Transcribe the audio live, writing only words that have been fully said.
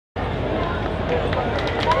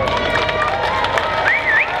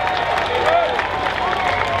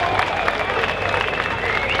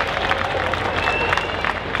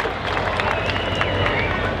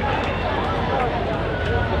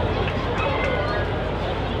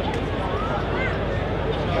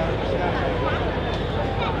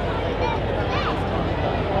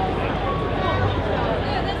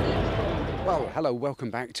Hello, welcome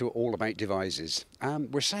back to All About Devizes.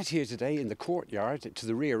 We're sat here today in the courtyard to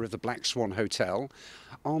the rear of the Black Swan Hotel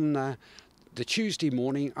on the Tuesday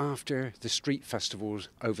morning after the street festivals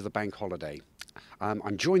over the bank holiday.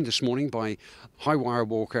 I'm joined this morning by high wire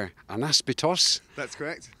walker Anaspidos. That's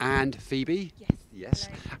correct. And Phoebe. Yes. Yes.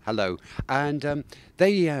 Hello. And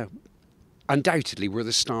they undoubtedly were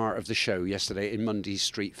the star of the show yesterday in Monday's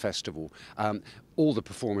Street Festival. All the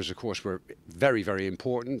performers, of course, were very, very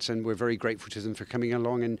important, and we're very grateful to them for coming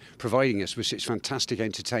along and providing us with such fantastic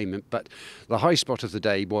entertainment. But the high spot of the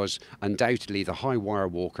day was undoubtedly the high wire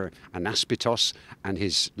walker Anaspidos and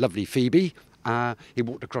his lovely Phoebe. He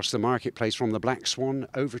walked across the marketplace from the Black Swan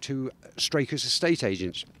over to Straker's estate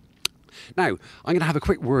agents. Now, I'm going to have a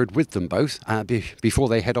quick word with them both before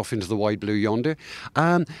they head off into the wide blue yonder.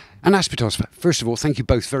 Anaspidos, first of all, thank you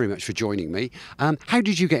both very much for joining me. How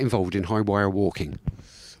did you get involved in high wire walking?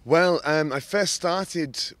 Well, I first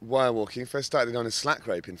started wire walking, on a slack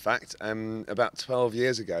rope, in fact, about 12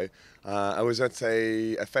 years ago. I was at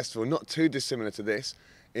a festival not too dissimilar to this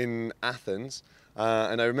in Athens.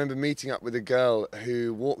 And I remember meeting up with a girl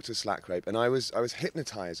who walked a slack rope, and I was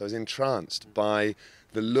hypnotised, I was entranced by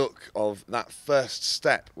the look of that first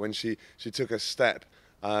step when she took a step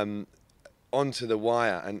onto the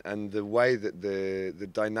wire, and the way that the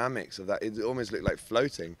dynamics of that, it almost looked like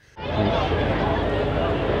floating.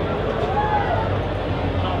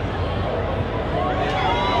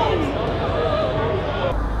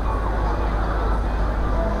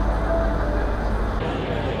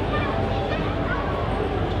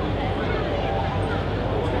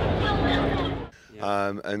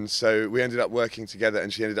 And so we ended up working together,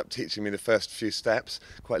 and she ended up teaching me the first few steps,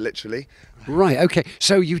 quite literally. Right, okay.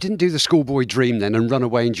 So you didn't do the schoolboy dream then and run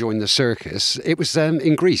away and join the circus. It was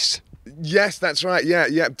in Greece. Yes, that's right.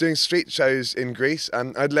 Yeah, doing street shows in Greece.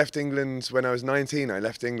 I'd left England when I was 19. I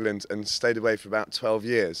left England and stayed away for about 12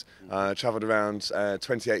 years. Travelled around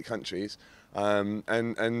 28 countries.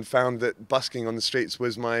 And found that busking on the streets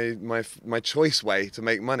was my choice way to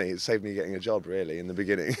make money. It saved me getting a job, really, in the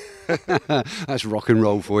beginning. That's rock and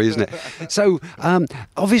roll for you, isn't it? So,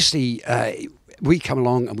 obviously, we come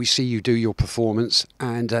along and we see you do your performance,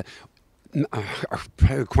 and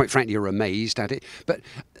quite frankly, are amazed at it. But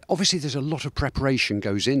obviously, there's a lot of preparation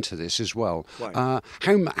goes into this as well.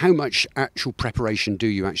 How much actual preparation do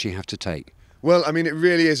you actually have to take? Well, I mean, it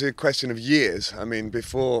really is a question of years. I mean,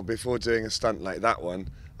 before doing a stunt like that one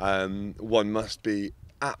must be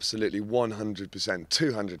absolutely 100%,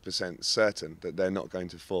 200% certain that they're not going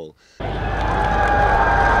to fall.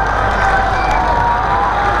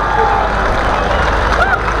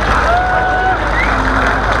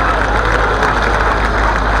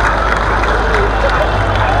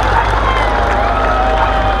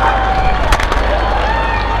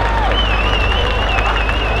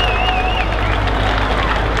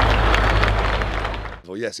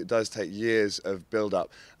 Yes, it does take years of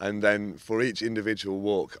build-up, and then for each individual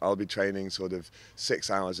walk I'll be training sort of 6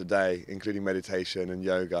 hours a day, including meditation and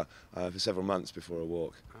yoga, for several months before a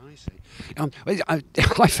walk. I see.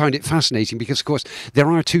 I found it fascinating because, of course, there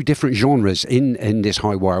are two different genres in this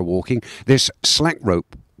high wire walking. There's slack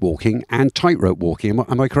rope walking and tightrope walking.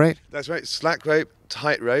 Am I correct? That's right. Slack rope,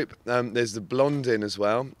 tightrope. There's the blondin as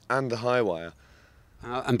well, and the high wire.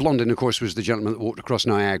 And Blondin, of course, was the gentleman that walked across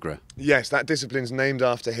Niagara. Yes, that discipline's named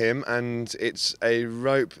after him, and it's a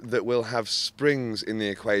rope that will have springs in the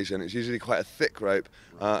equation. It's usually quite a thick rope,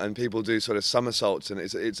 and people do sort of somersaults, and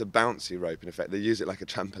it's a bouncy rope, in effect. They use it like a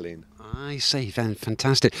trampoline. I see,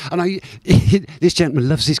 fantastic. And this gentleman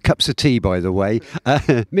loves his cups of tea, by the way.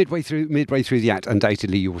 Midway through the act,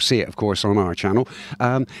 undoubtedly you will see it, of course, on our channel.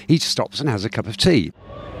 He stops and has a cup of tea.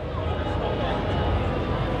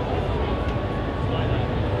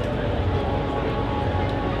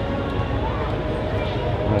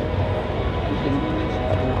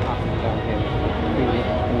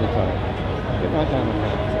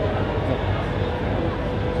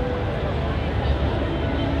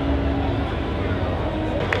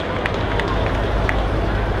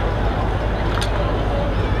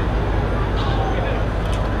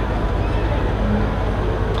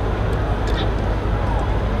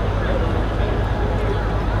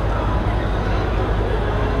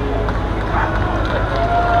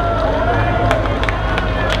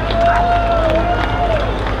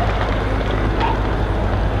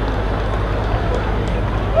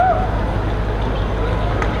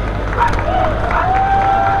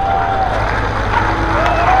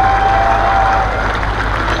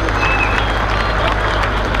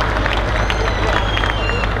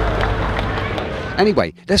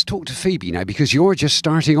 Anyway, let's talk to Phoebe now, because you're just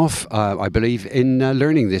starting off, I believe, in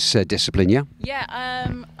learning this discipline, yeah? Yeah,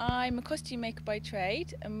 I'm a costume maker by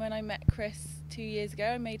trade, and when I met Chris 2 years ago,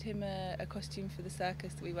 I made him a costume for the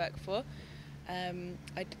circus that we work for.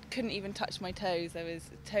 I couldn't even touch my toes, I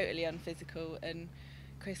was totally unphysical, and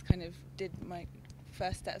Chris kind of did my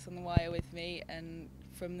first steps on the wire with me, and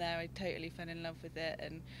from there I totally fell in love with it.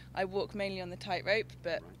 And I walk mainly on the tightrope,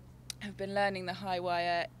 but I've been learning the high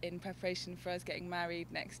wire in preparation for us getting married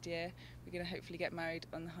next year. We're going to hopefully get married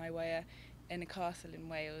on the high wire in a castle in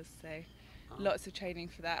Wales, so lots of training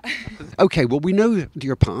for that. Okay, well, we know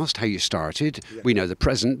your past, how you started. Yeah. We know the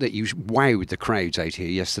present, that you wowed the crowds out here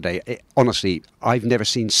yesterday. Honestly, I've never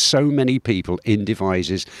seen so many people in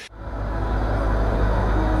Devizes.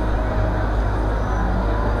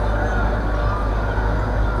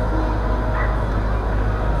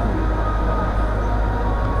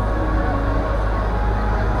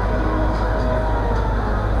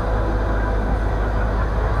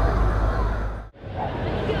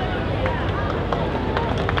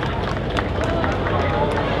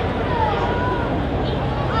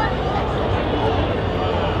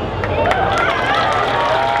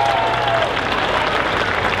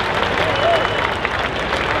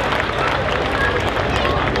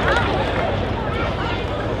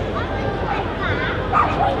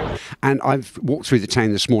 And I've walked through the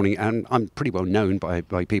town this morning, and I'm pretty well known by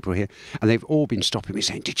people here, and they've all been stopping me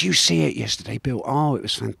saying, "Did you see it yesterday, Bill? Oh, it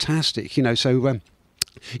was fantastic." You know, so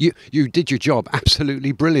you did your job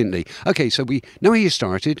absolutely brilliantly. Okay, so we know how you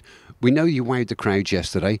started. We know you wowed the crowds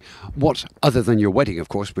yesterday. What, other than your wedding, of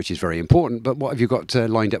course, which is very important, but what have you got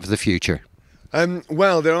lined up for the future?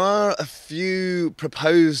 Well, there are a few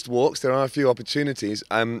proposed walks. There are a few opportunities.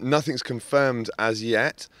 Nothing's confirmed as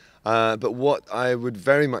yet. But what I would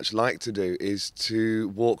very much like to do is to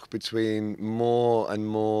walk between more and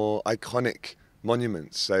more iconic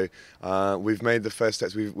monuments. So we've made the first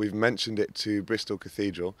steps. We've mentioned it to Bristol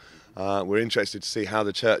Cathedral. We're interested to see how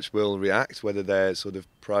the church will react, whether they're sort of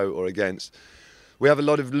pro or against. We have a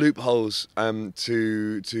lot of loopholes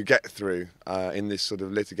to get through in this sort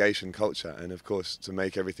of litigation culture, and of course to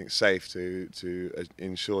make everything safe, to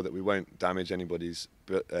ensure that we won't damage anybody's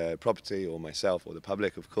property or myself or the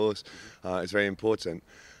public, of course. It's very important.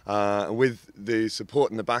 With the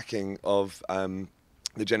support and the backing of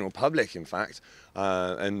the general public, in fact,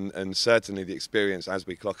 and certainly the experience, as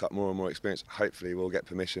we clock up more and more experience, hopefully we'll get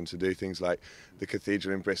permission to do things like the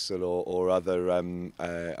cathedral in Bristol or other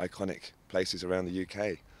iconic places around the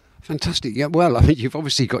UK. Fantastic. Yeah, well, I mean, you've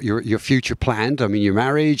obviously got your future planned. I mean, your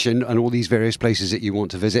marriage and all these various places that you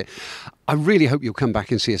want to visit. I really hope you'll come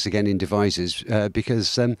back and see us again in Devizes,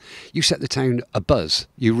 because you set the town abuzz.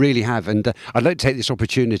 You really have. And I'd like to take this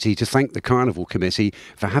opportunity to thank the Carnival Committee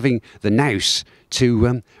for having the nous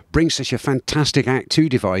to bring such a fantastic act to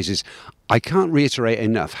Devizes. I can't reiterate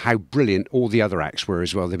enough how brilliant all the other acts were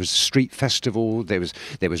as well. There was a street festival, there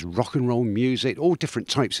was rock and roll music, all different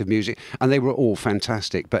types of music, and they were all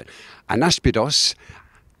fantastic. But Anaspidos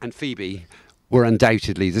and Phoebe were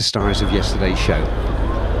undoubtedly the stars of yesterday's show.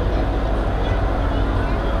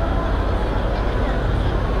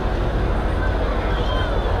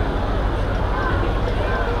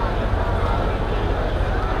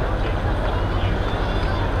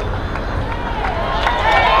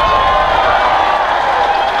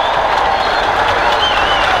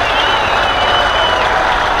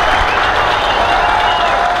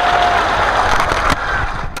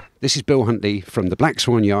 This is Bill Huntley from the Black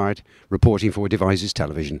Swan Yard, reporting for Devizes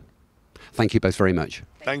Television. Thank you both very much.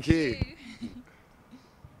 Thank you.